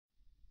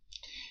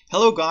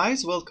Hello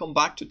guys, welcome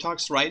back to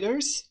Talks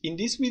Writers. In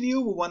this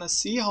video, we want to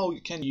see how you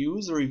can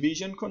use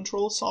revision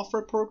control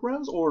software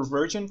programs or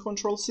version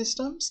control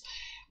systems,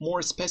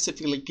 more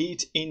specifically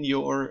Git, in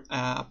your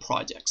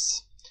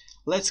projects.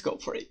 Let's go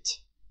for it.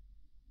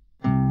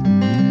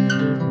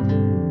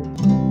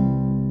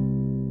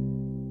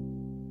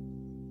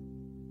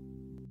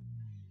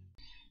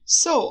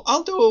 So,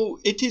 although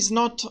it is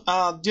not,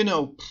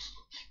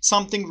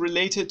 something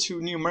related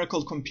to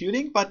numerical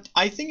computing, but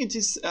I think it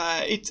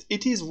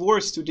is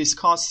worth to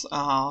discuss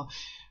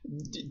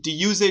the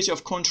usage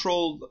of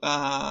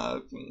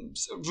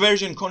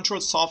version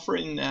control software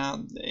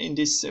in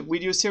this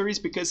video series,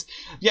 because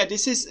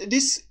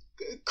this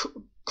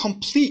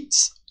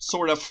completes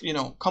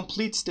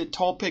completes the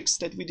topics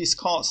that we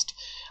discussed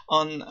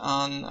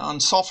on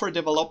software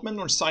development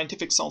or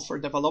scientific software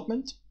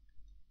development.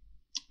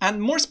 And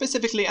more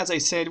specifically, as I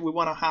said, we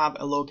want to have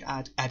a look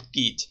at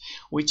Git,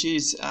 which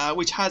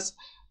has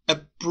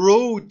a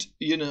broad,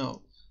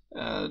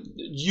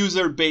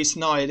 user base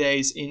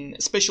nowadays,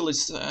 especially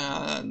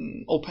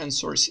open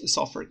source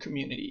software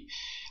community.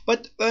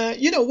 But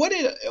what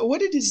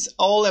it is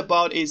all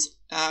about is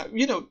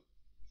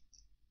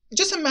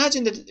just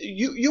imagine that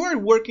you are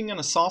working on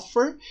a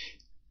software.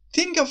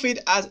 Think of it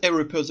as a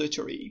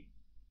repository,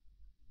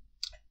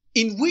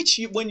 in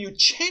which when you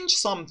change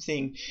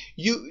something,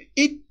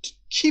 it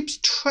keeps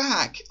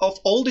track of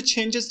all the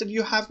changes that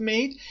you have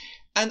made,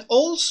 and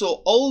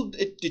also all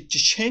the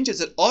changes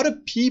that other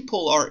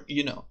people are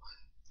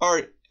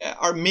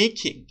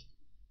making.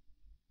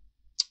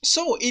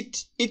 So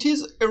it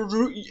is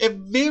a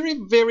very,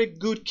 very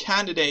good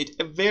candidate,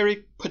 a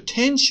very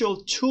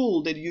potential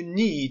tool that you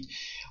need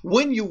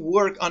when you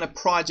work on a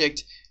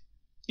project,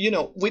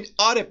 with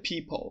other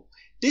people.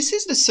 This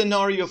is the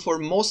scenario for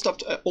most of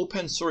the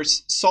open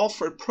source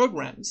software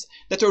programs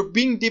that are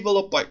being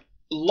developed by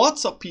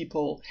lots of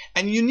people,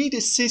 and you need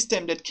a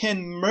system that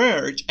can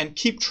merge and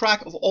keep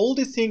track of all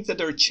the things that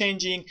are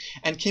changing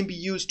and can be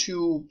used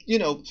to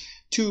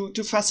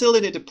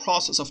facilitate the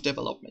process of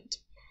development.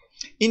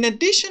 In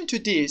addition to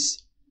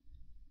this,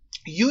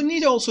 you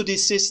need also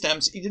these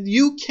systems.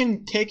 You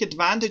can take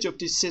advantage of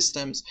these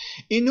systems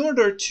in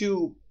order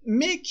to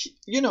make,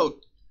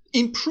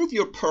 improve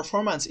your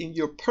performance in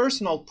your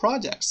personal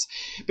projects,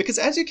 because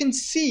as you can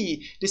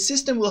see, the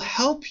system will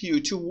help you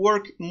to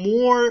work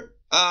more,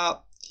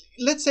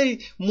 let's say,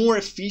 more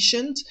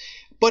efficient,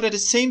 but at the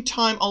same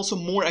time also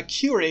more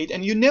accurate,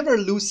 and you never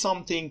lose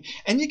something.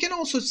 And you can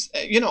also,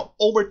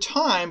 over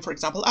time, for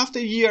example, after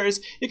years,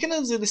 you can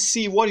also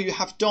see what you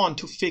have done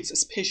to fix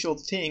special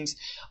things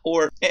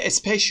or a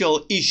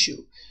special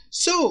issue.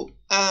 So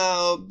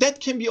that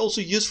can be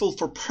also useful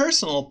for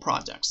personal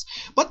projects.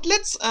 But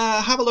let's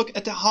have a look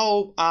at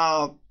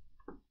how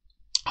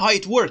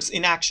it works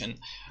in action.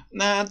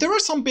 There are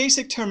some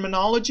basic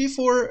terminology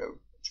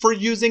for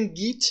using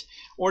Git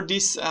or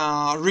these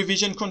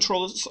revision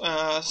control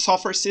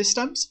software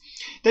systems.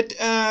 That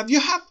you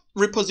have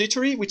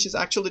repository, which is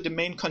actually the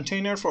main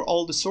container for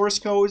all the source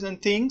codes and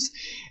things.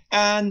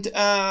 And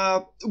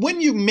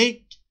when you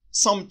make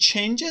some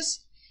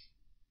changes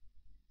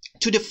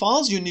to the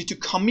files, you need to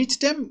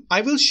commit them.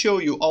 I will show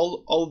you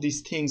all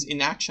these things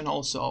in action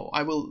also.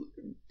 I will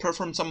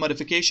perform some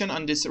modification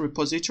on this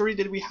repository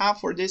that we have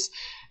for this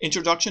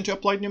introduction to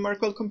applied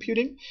numerical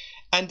computing,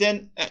 and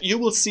then you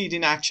will see it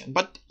in action.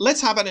 But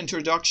let's have an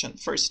introduction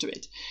first to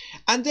it.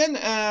 And then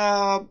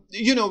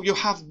you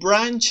have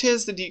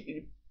branches that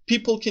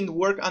people can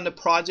work on the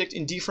project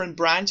in different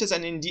branches,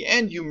 and in the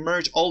end you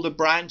merge all the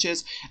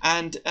branches.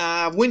 And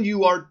when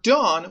you are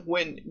done,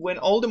 when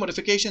all the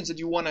modifications that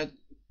you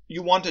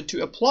wanted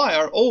to apply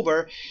are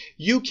over,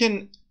 you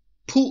can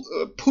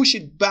push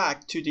it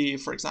back to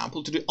for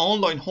example, to the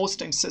online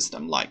hosting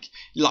system like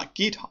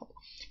GitHub.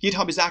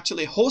 GitHub is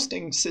actually a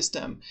hosting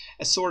system,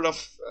 a sort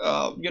of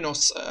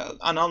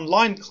an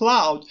online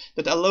cloud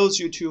that allows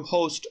you to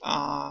host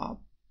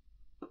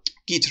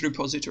Git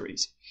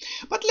repositories.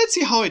 But let's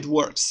see how it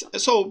works.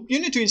 So you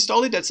need to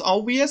install it. That's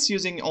obvious,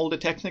 using all the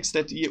techniques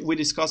that we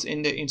discussed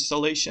in the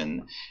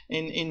installation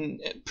in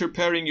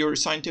preparing your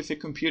scientific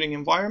computing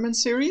environment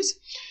series.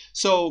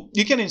 So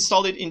you can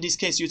install it, in this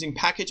case, using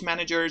package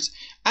managers,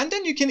 and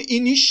then you can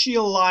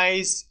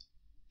initialize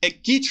a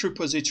Git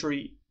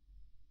repository.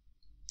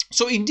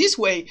 So in this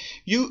way,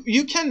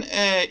 you can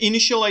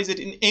initialize it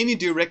in any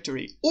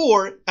directory.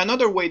 Or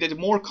another way that is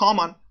more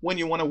common when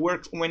you want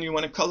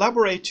to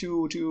collaborate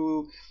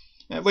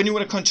when you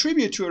want to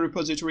contribute to a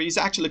repository, is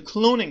actually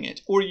cloning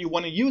it, or you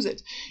want to use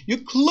it. You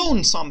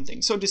clone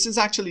something. So this is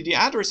actually the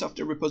address of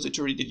the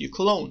repository that you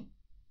clone,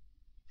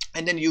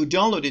 and then you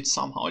download it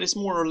somehow. It is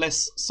more or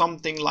less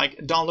something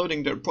like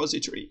downloading the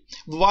repository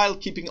while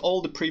keeping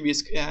all the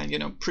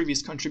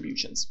previous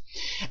contributions.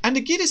 And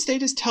the Git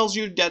status tells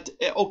you that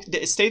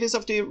the status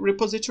of the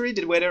repository,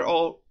 that whether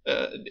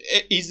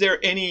is there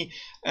any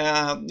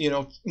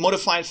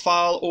modified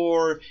file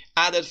or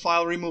added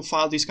file, remove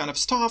file, this kind of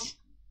stuff.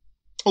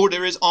 Or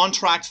there is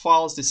untracked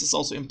files. This is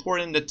also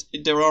important, that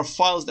there are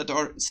files that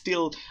are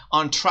still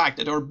untracked,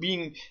 that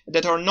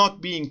are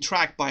not being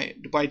tracked by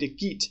the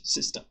Git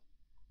system.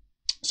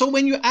 So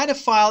when you add a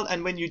file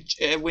and when you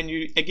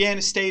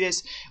again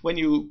status, when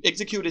you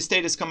execute a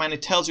status command,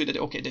 it tells you that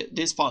okay,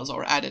 these files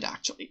are added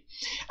actually.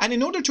 And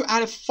in order to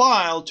add a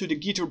file to the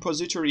Git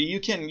repository,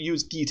 you can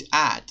use git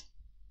add.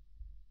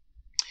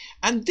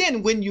 And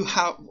then when you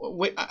have,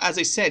 as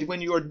I said, when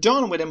you are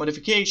done with the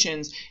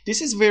modifications,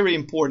 this is very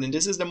important.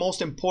 This is the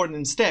most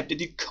important step, that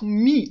you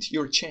commit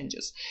your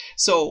changes.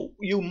 So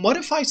you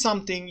modify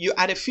something, you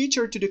add a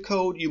feature to the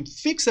code, you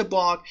fix a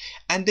bug,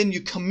 and then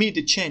you commit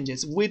the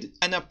changes with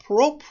an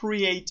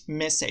appropriate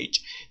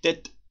message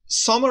that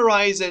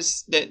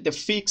summarizes the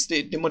fix,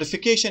 the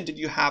modification that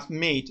you have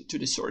made to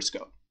the source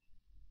code.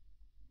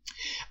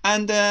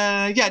 And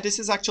yeah, this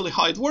is actually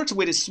how it works.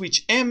 With a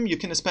switch M, you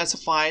can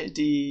specify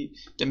the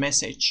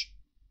message.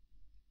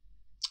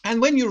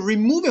 And when you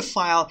remove a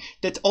file,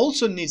 that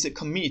also needs a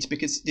commit,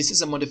 because this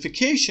is a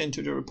modification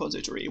to the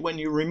repository. When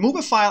you remove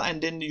a file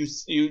and then you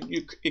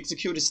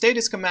execute a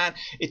status command,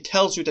 it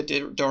tells you that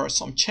there are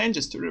some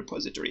changes to the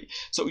repository.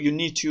 So you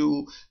need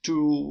to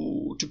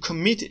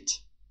commit it.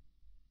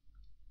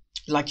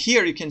 Like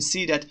here, you can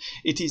see that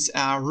it is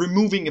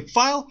removing a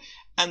file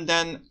and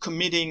then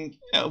committing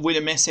with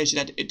a message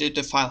that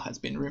the file has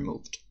been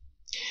removed.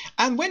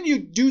 And when you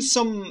do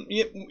some,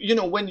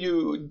 when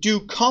you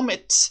do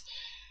commits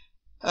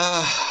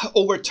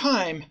over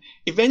time,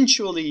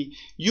 eventually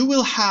you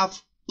will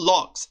have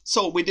logs.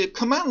 So with the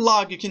command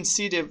log, you can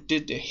see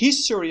the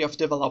history of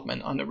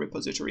development on the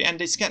repository, and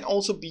this can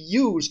also be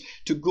used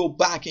to go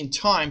back in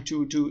time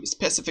to a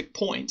specific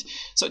point.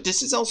 So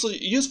this is also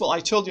useful. I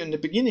told you in the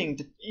beginning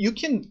that you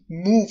can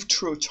move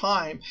through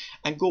time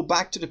and go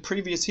back to the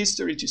previous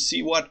history to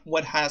see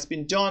what has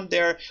been done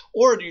there,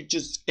 or you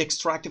just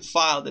extract a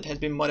file that has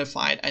been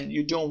modified and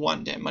you don't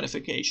want that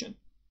modification.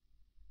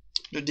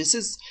 So this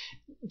is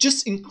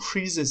just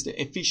increases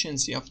the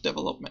efficiency of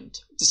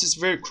development. This is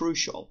very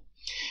crucial.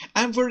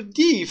 And for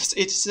diffs,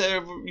 it's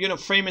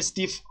famous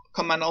diff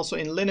command also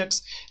in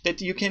Linux, that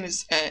you can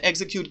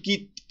execute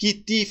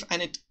git diff,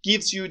 and it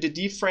gives you the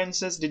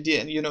differences,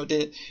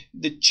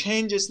 the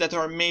changes that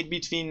are made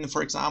between,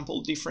 for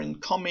example,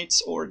 different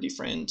commits or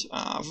different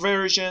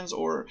versions,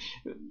 or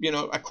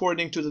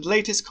according to the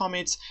latest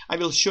commits. I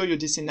will show you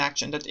this in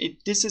action. That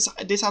this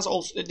has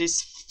also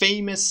this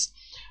famous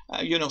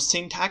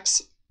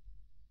syntax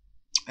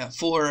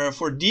for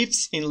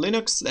diffs in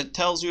Linux that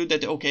tells you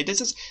that okay, this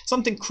is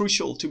something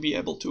crucial to be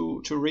able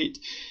to read.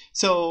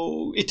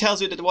 So it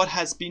tells you that what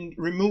has been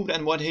removed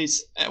and what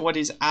is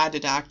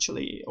added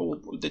actually, or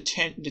the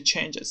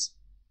changes.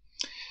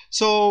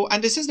 So,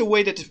 and this is the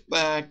way that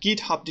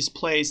GitHub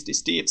displays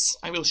these diffs.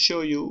 I will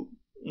show you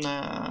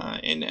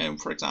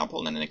for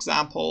example, in an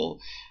example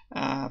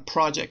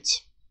project.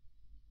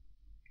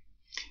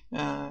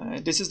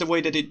 This is the way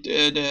that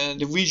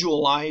it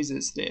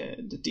visualizes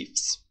the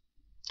diffs.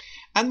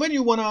 And when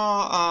you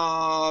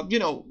wanna,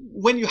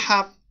 when you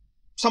have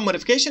some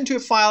modification to a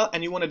file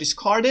and you want to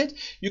discard it,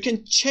 you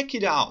can check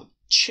it out.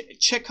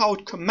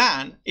 Checkout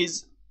command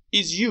is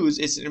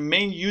used. It's the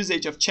main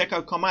usage of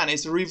checkout command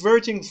is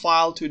reverting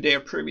file to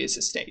their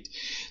previous state.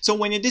 So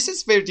when this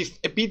is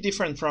a bit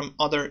different from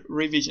other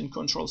revision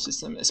control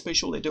systems,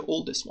 especially the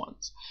oldest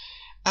ones,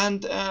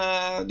 and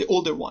the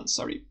older ones,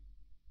 sorry.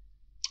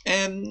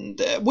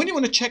 And when you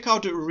want to check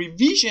out the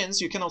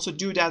revisions, you can also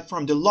do that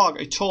from the log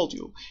I told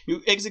you.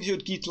 You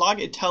execute git log,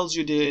 it tells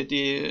you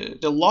the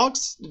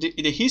logs,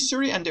 the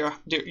history, and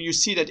you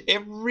see that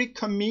every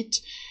commit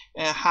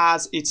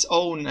has its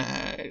own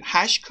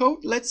hash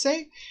code, let's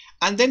say,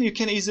 and then you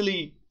can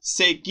easily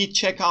say git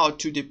checkout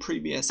to the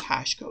previous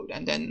hash code,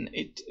 and then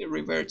it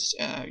reverts,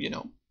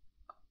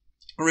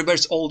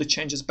 reverts all the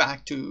changes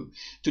back to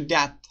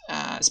that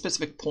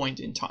specific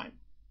point in time.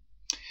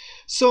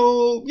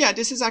 So yeah,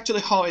 this is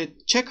actually how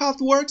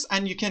checkout works,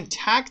 and you can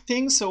tag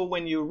things. So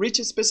when you reach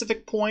a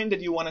specific point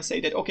that you want to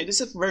say that, okay, this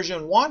is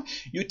version 1,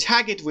 you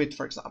tag it with,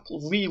 for example,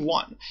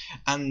 v1.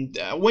 And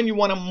when you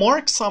want to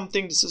mark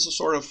something, this is a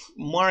sort of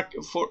mark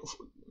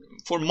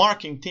for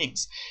marking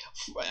things.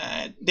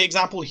 The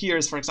example here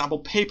is, for example,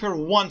 paper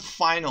 1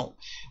 final.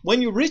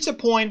 When you reach a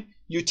point,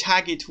 you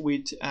tag it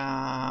with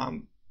a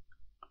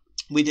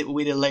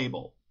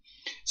label.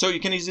 So you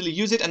can easily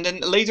use it, and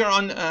then later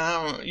on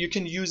you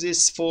can use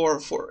this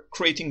for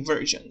creating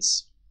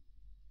versions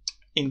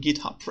in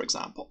GitHub, for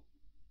example.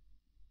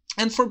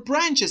 And for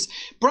branches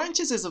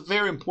is a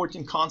very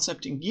important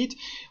concept in Git,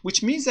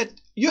 which means that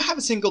you have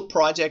a single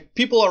project,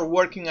 people are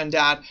working on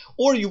that,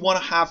 or you want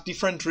to have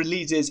different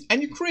releases,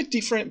 and you create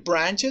different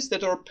branches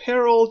that are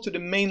parallel to the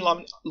main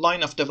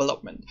line of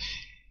development.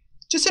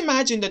 Just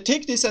imagine that,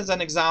 take this as an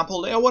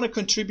example. I want to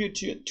contribute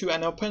to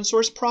an open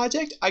source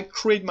project. I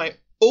create my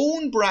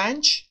own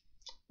branch,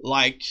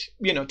 like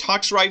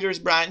ToxWriter's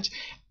branch.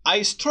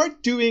 I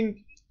start to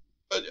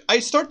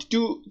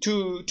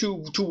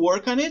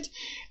work on it.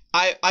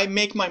 I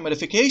make my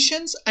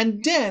modifications,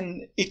 and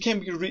then it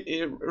can be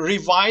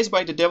revised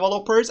by the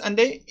developers. And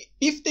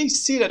if they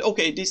see that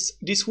okay,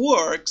 this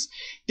works,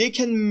 they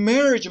can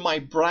merge my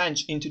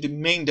branch into the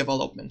main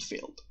development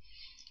field,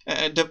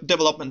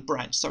 development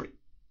branch. Sorry.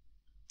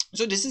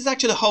 So this is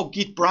actually how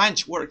Git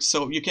branch works.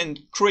 So you can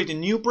create a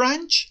new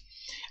branch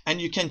and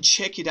you can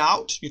check it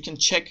out. You can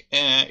check,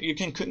 you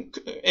can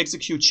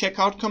execute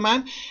checkout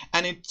command,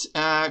 and it,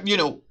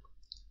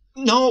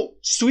 now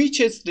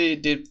switches the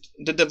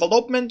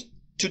development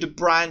to the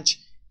branch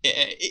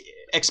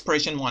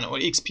expression 1 or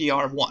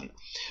XPR1.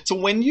 So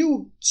when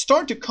you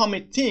start to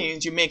commit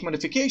things, you make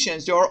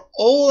modifications, they are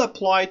all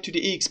applied to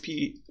the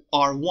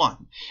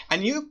XPR1.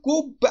 And you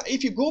go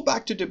if you go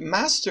back to the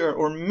master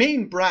or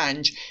main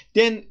branch,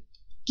 then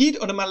Git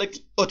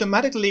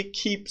automatically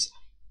keeps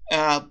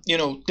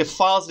the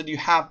files that you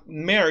have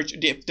merged,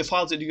 the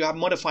files that you have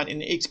modified in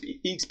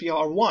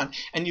XPR1,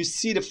 and you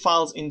see the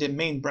files in the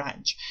main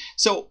branch.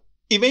 So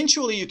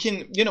eventually you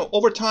can,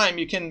 over time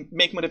you can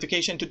make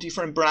modification to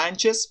different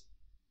branches,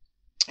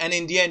 and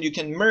in the end you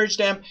can merge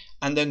them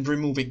and then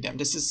removing them.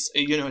 This is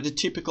the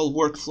typical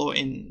workflow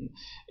in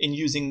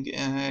using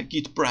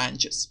Git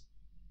branches,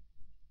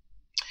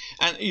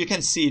 and you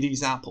can see the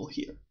example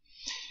here.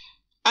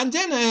 And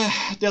then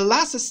the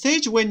last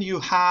stage, when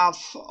you have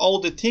all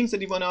the things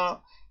that you want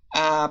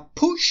to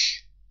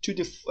push to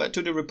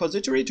the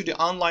repository, to the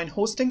online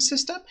hosting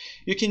system,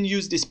 you can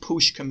use this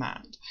push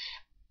command.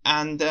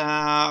 And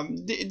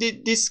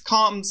this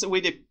comes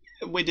with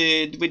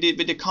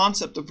the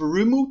concept of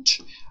remote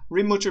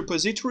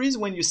repositories.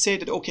 When you say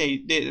that,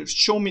 okay,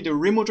 show me the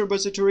remote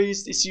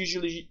repositories, this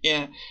usually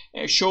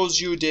shows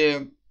you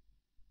the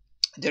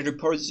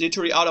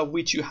repository out of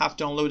which you have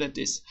downloaded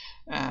this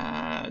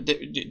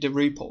the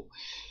repo.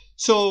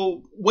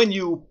 So when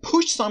you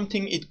push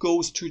something, it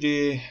goes to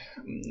the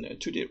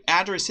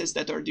addresses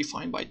that are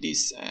defined by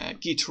these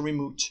Git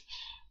remote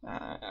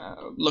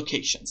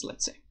locations,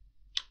 let's say.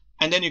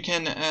 And then you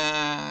can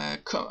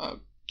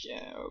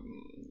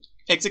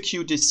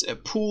execute this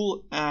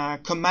pull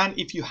command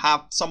if you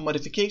have some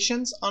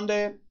modifications on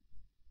the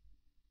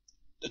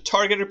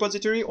target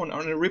repository or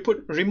on a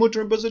remote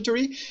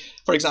repository.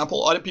 For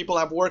example, other people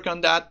have worked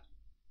on that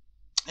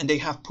and they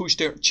have pushed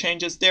their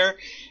changes there,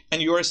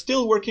 and you are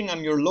still working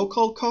on your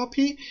local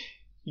copy.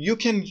 You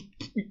can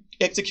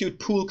execute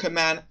pull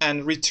command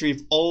and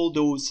retrieve all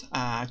those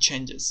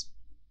changes.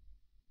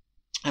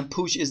 And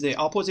push is the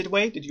opposite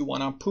way, that you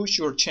want to push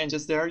your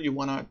changes there. You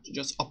want to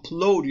just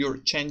upload your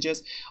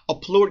changes,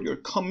 upload your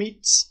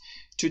commits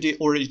to the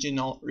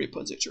original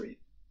repository.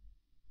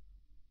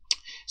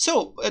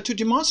 So to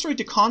demonstrate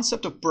the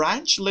concept of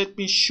branch, let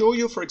me show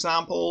you, for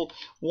example,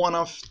 one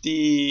of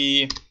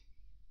the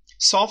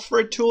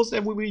software tools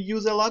that we will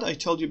use a lot. I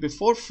told you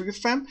before,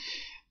 FreeFrame.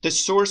 The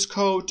source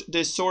code,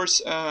 the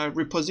source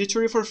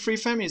repository for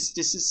FreeFrame is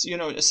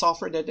a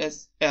software that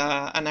has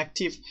an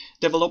active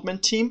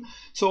development team.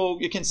 So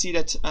you can see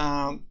that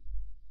on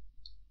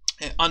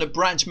a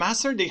branch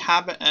master, they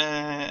have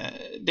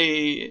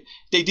they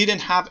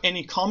didn't have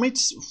any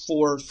commits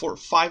for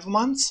 5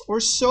 months or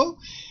so,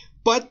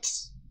 but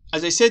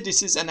as I said,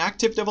 this is an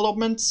active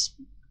development,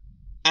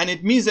 and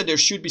it means that there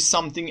should be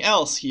something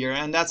else here,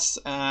 and that's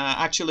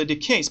actually the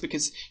case,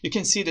 because you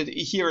can see that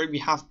here we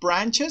have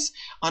branches.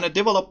 On a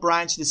develop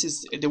branch, this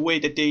is the way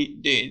that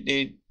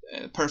they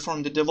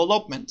perform the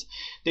development.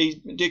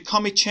 They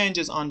commit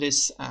changes on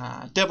this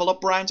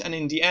develop branch, and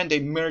in the end they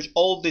merge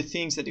all the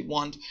things that they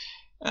want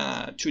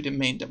to the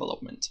main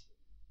development.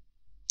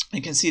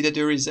 You can see that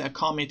there is a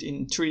commit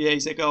in 3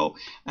 days ago,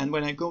 and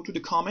when I go to the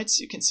commits,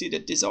 you can see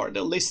that these are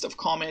the list of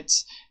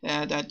commits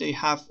that they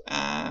have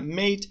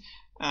made.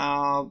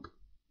 For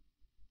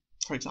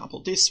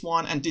example, this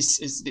one, and this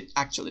is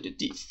actually the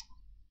diff.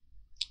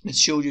 Let's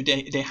show you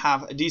they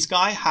have, this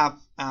guy have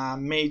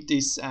made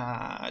these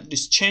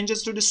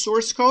changes to the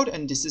source code,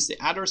 and this is the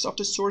address of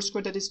the source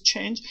code that is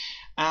changed,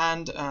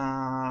 and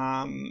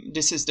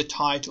this is the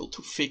title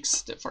to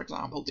fix, for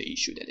example, the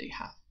issue that they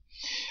have.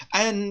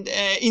 And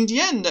in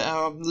the end,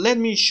 let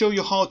me show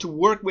you how to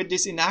work with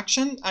this in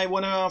action. I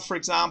want to, for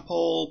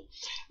example,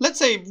 let's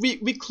say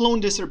we clone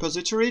this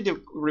repository, the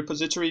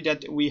repository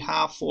that we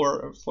have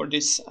for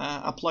this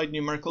applied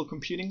numerical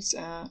computing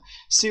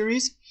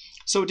series.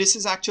 So this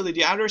is actually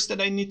the address that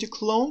I need to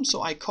clone.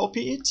 So I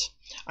copy it.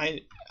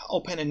 I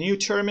open a new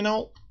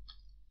terminal.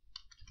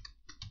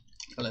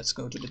 Let's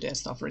go to the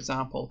desktop, for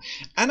example,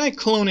 and I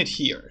clone it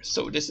here.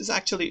 So this is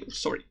actually,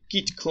 sorry,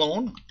 git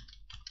clone.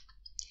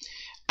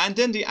 And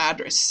then the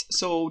address.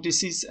 So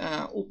this is,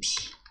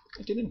 oops,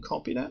 I didn't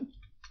copy that.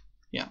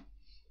 Yeah.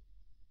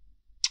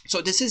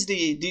 So this is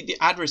the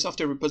address of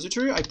the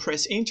repository. I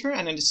press enter,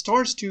 and then it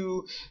starts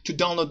to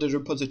download the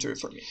repository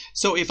for me.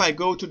 So if I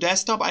go to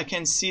desktop, I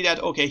can see that,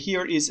 okay,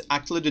 here is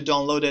actually the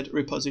downloaded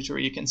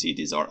repository. You can see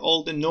these are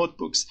all the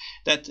notebooks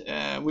that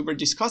we were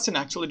discussing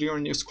actually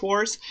during this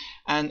course,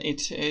 and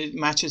it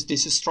matches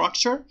this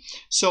structure.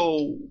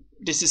 So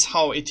this is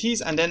how it is.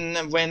 And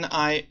then when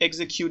I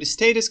execute the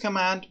status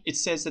command, it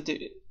says that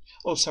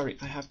oh, sorry,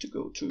 I have to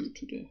go to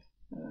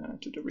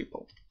the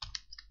repo.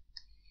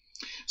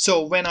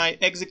 So when I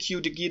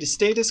execute the git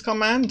status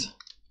command,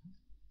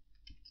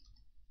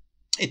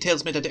 it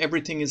tells me that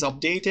everything is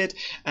updated,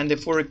 and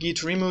for a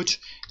git remote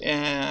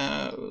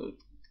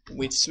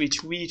with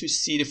switch V to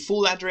see the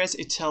full address,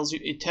 it tells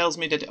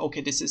me that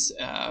okay, this is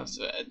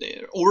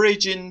the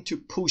origin to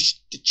push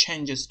the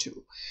changes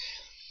to.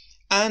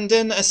 And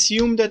then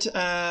assume that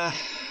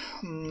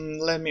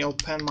let me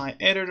open my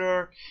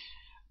editor.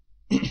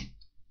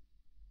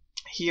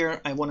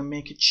 Here I want to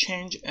make a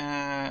change,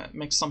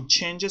 make some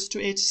changes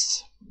to it.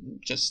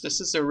 Just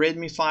this is a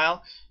README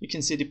file. You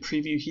can see the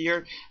preview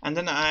here, and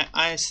then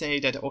I say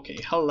that okay,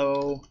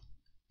 hello.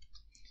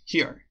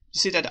 Here you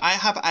see that I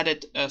have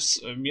added a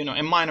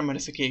minor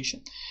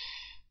modification,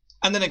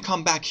 and then I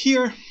come back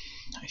here.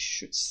 I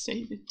should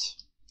save it,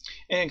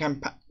 and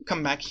I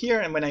come back here,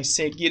 and when I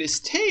say git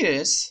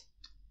status,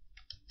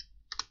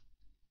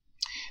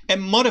 a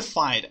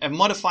modified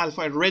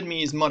for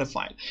README is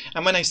modified,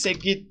 and when I say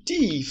git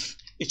diff,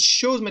 it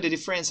shows me the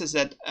differences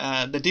that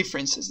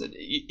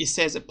it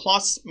says a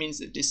plus means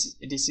that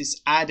this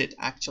is added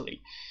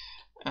actually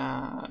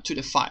to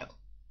the file.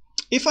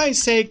 If I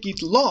say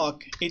git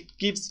log,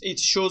 it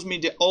shows me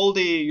all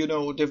the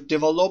the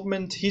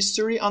development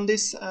history on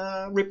this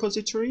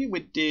repository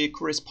with the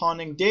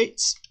corresponding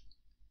dates.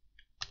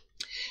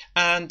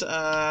 And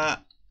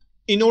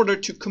in order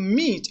to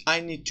commit, I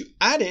need to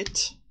add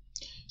it.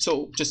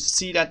 So just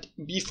see that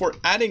before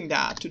adding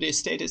that to the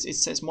status, it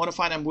says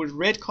modified and with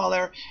red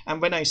color.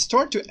 And when I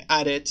start to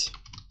add it,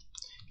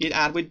 git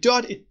add with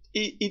dot,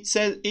 it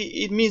says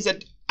it means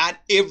that add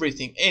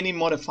everything, any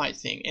modified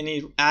thing,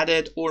 any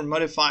added or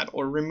modified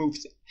or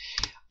removed thing.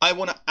 I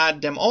want to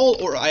add them all,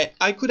 or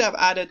I could have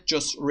added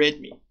just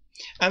README.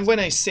 And when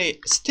I say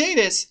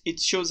status, it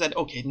shows that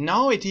okay,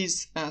 now it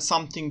is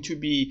something to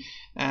be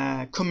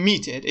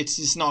committed. It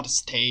is not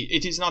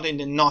it is not in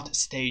the not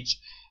stage.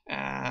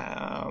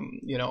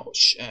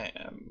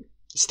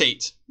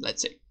 State,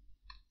 let's say,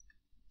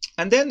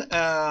 and then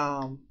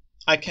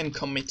I can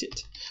commit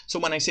it. So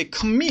when I say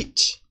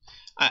commit,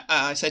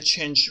 I said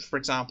change, for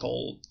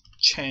example,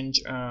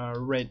 change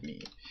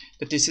README,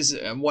 that this is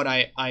what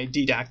I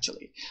did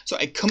actually. So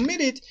I commit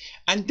it,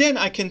 and then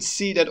I can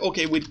see that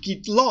okay, with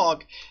git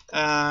log,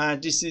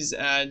 this is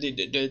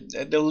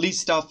the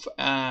list of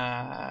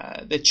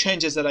the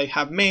changes that I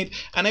have made,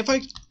 and if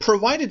I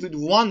provide it with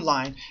one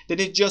line, then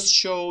it just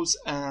shows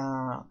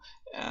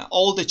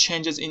all the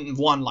changes in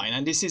one line,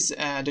 and this is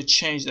the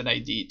change that I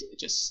did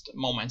just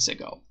moments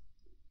ago.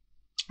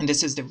 And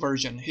this is the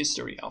version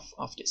history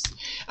of this.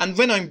 And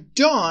when I'm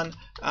done,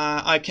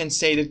 I can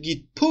say that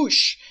git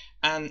push,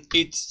 and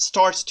it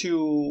starts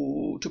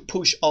to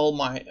push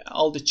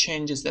all the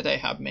changes that I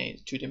have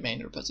made to the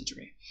main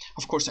repository.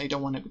 Of course, I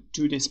don't want to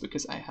do this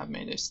because I have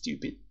made a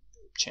stupid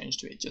change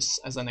to it,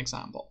 just as an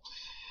example.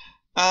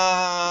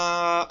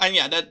 And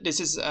yeah, this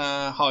is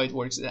how it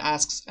works. It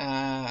asks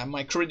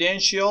my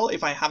credential.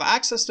 If I have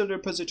access to the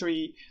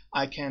repository,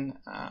 I can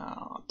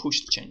push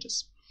the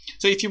changes.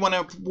 So if you want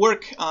to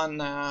work on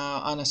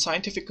a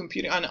scientific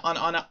computing,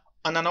 on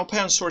an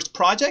open source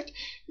project,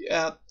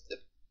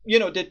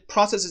 the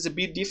process is a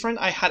bit different.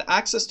 I had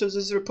access to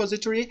this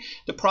repository.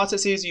 The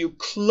process is you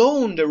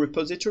clone the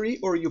repository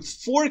or you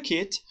fork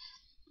it.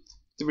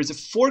 There is a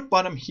fork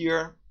button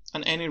here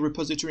on any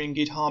repository in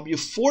GitHub. You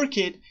fork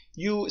it,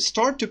 you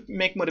start to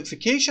make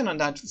modification on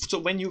that. So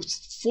when you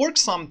fork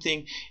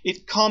something,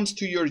 it comes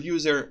to your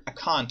user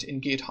account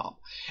in GitHub,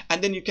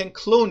 and then you can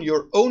clone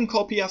your own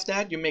copy of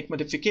that. You make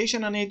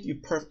modification on it. You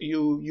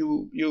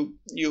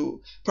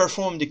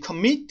perform the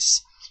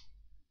commits,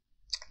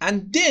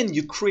 and then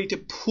you create a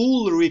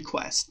pull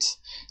request.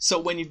 So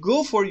when you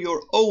go for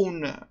your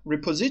own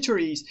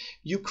repositories,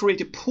 you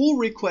create a pull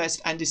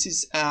request, and this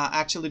is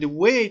actually the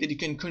way that you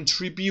can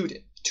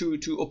contribute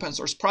to open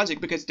source project,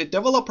 because the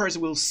developers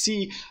will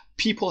see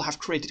people have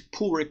created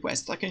pull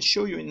requests. I can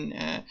show you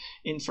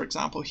in for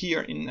example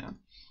here in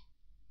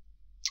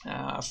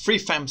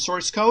FreeFAM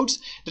source codes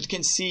that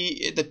can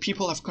see that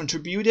people have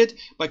contributed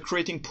by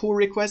creating pull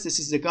requests. This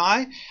is the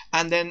guy,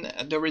 and then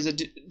there is a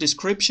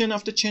description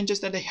of the changes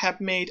that they have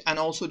made, and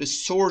also the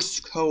source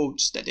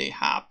codes that they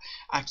have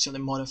actually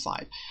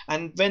modified.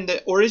 And when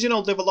the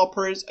original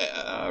developers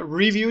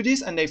review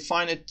this and they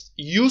find it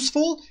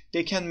useful,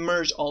 they can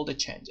merge all the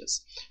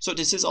changes. So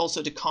this is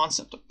also the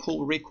concept of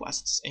pull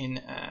requests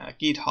in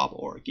GitHub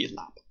or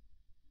GitLab.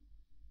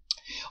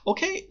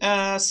 Okay,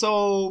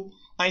 so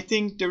I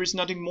think there is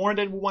nothing more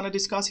that we want to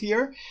discuss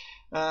here,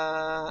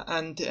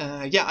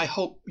 yeah, I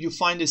hope you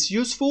find this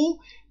useful,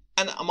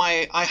 and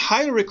I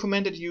highly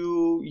recommend that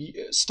you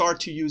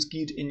start to use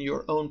Git in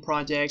your own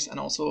projects, and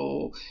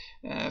also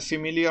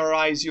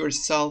familiarize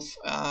yourself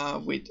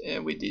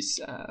with this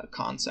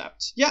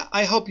concept. Yeah,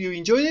 I hope you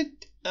enjoyed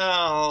it.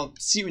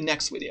 See you in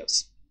next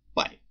videos.